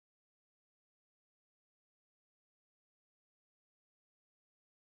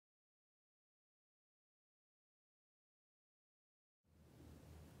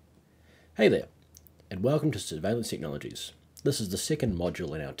Hey there, and welcome to Surveillance Technologies. This is the second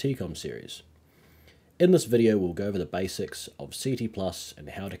module in our Tecom series. In this video, we'll go over the basics of CTPlus and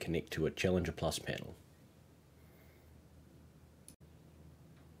how to connect to a ChallengerPlus panel.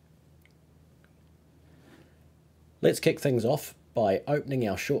 Let's kick things off by opening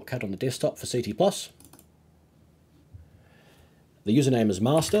our shortcut on the desktop for CTPlus. The username is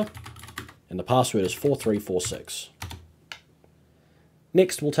master, and the password is 4346.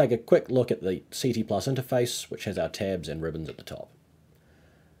 Next, we'll take a quick look at the CTPlus interface, which has our tabs and ribbons at the top.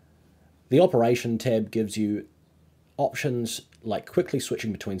 The Operation tab gives you options like quickly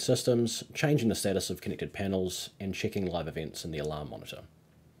switching between systems, changing the status of connected panels, and checking live events in the alarm monitor.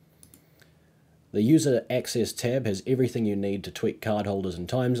 The User Access tab has everything you need to tweak card holders and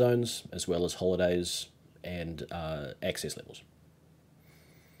time zones, as well as holidays and access levels.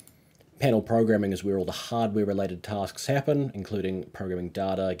 Panel programming is where all the hardware-related tasks happen, including programming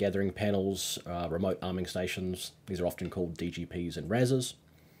data, gathering panels, remote arming stations. These are often called DGPs and RASs.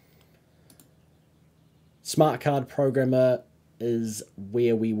 Smart Card Programmer is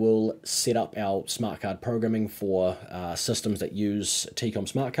where we will set up our smart card programming for systems that use Tecom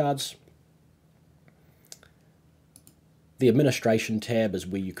smart cards. The Administration tab is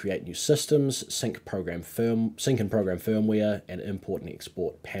where you create new systems, sync and program firmware, and import and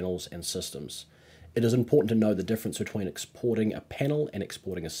export panels and systems. It is important to know the difference between exporting a panel and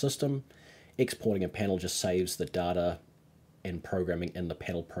exporting a system. Exporting a panel just saves the data and programming in the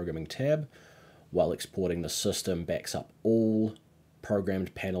Panel Programming tab, while exporting the system backs up all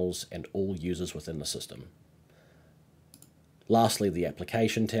programmed panels and all users within the system. Lastly, the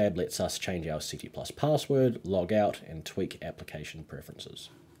Application tab lets us change our CTPlus password, log out, and tweak application preferences.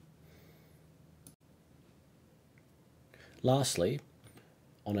 Lastly,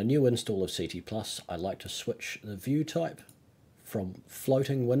 on a new install of CTPlus, I like to switch the view type from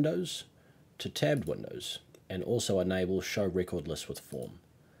floating windows to tabbed windows, and also enable Show Record List with Form.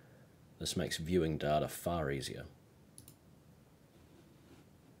 This makes viewing data far easier.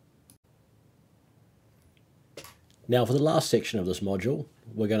 Now for the last section of this module,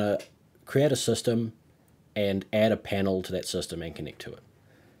 we're going to create a system and add a panel to that system and connect to it.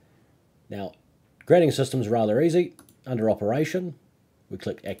 Now, creating a system is rather easy. Under Operation, we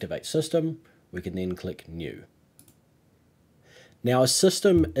click Activate System. We can then click New. Now a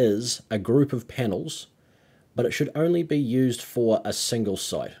system is a group of panels, but it should only be used for a single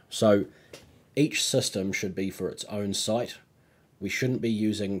site. So each system should be for its own site. We shouldn't be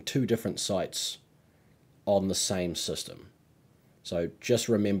using two different sites on the same system. So just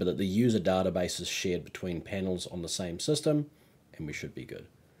remember that the user database is shared between panels on the same system, and we should be good.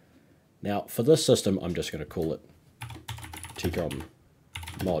 Now for this system, I'm just going to call it Tecom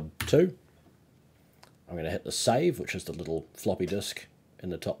Mod 2. I'm going to hit the save, which is the little floppy disk in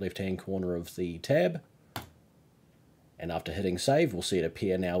the top left hand corner of the tab. And after hitting save, we'll see it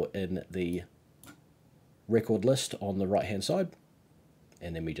appear now in the record list on the right hand side.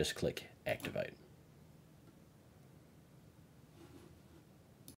 And then we just click Activate.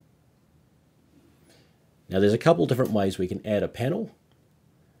 Now there's a couple different ways we can add a panel,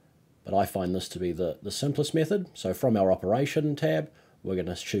 but I find this to be the simplest method. So from our Operation tab, we're going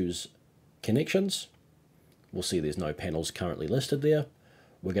to choose Connections. We'll see there's no panels currently listed there.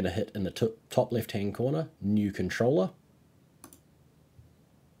 We're going to hit in the top left hand corner, New Controller.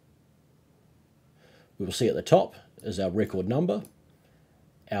 We will see at the top is our record number,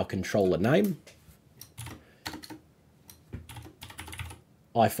 our controller name.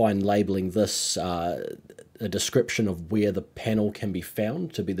 I find labeling this a description of where the panel can be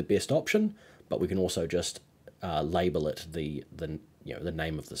found to be the best option, but we can also just label it the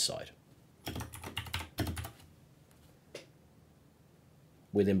name of the site.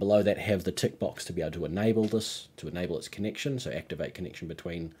 We then below that have the tick box to be able to enable this, to enable its connection, so activate connection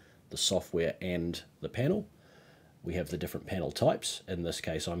between the software and the panel. We have the different panel types. In this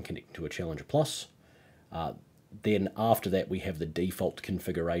case, I'm connecting to a ChallengerPlus. Then after that, we have the default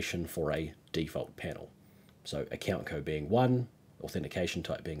configuration for a default panel. So account code being 1, authentication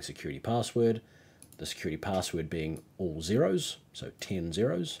type being security password, the security password being all zeros, so 10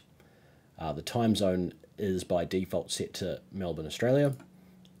 zeros. The time zone is by default set to Melbourne, Australia,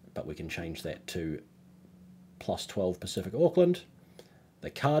 but we can change that to +12 Pacific Auckland.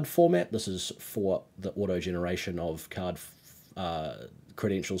 The card format, this is for the auto generation of card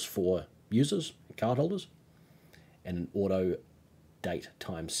credentials for users, card holders, and an auto date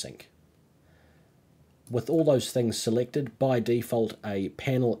time sync. With all those things selected, by default, a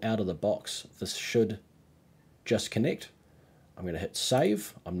panel out of the box, this should just connect. I'm going to hit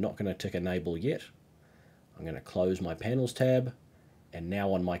save. I'm not going to tick enable yet. I'm going to close my panels tab, And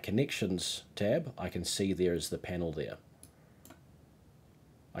now on my Connections tab, I can see there is the panel there.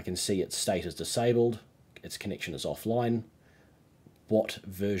 I can see its state is disabled, its connection is offline, what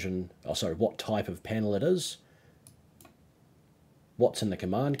type of panel it is, what's in the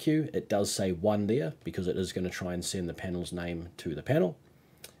command queue. It does say 1 there because it is going to try and send the panel's name to the panel.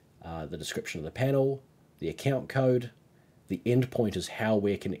 The description of the panel, the account code, the endpoint is how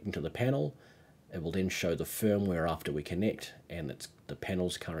we're connecting to the panel. It will then show the firmware after we connect and it's the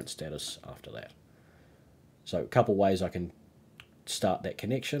panel's current status after that. So a couple ways I can start that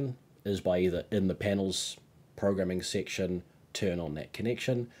connection is by either in the panel's programming section, turn on that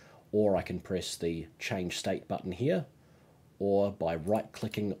connection, or I can press the change state button here, or by right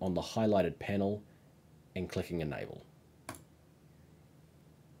clicking on the highlighted panel and clicking enable.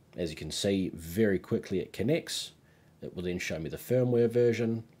 As you can see, very quickly it connects. It will then show me the firmware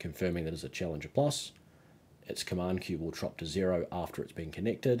version, confirming that it's a ChallengerPlus. Its command queue will drop to 0 after it's been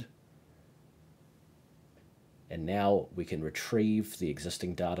connected. And now we can retrieve the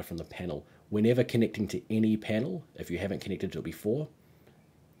existing data from the panel. Whenever connecting to any panel, if you haven't connected to it before,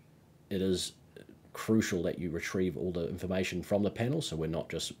 it is crucial that you retrieve all the information from the panel so we're not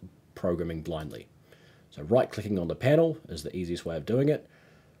just programming blindly. So right-clicking on the panel is the easiest way of doing it.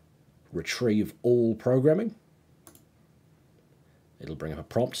 Retrieve all programming. It'll bring up a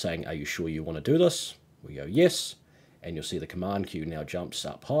prompt saying, are you sure you want to do this? We go yes, and you'll see the command queue now jumps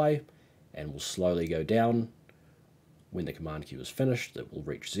up high and will slowly go down. When the command queue is finished, it will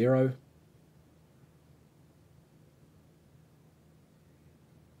reach 0.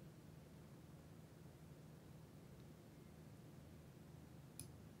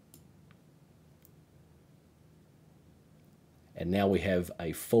 And now we have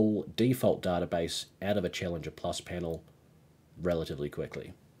a full default database out of a ChallengerPlus panel relatively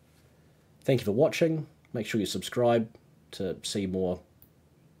quickly. Thank you for watching. Make sure you subscribe to see more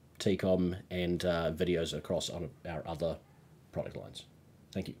Tecom and videos across on our other product lines.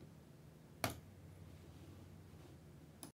 Thank you.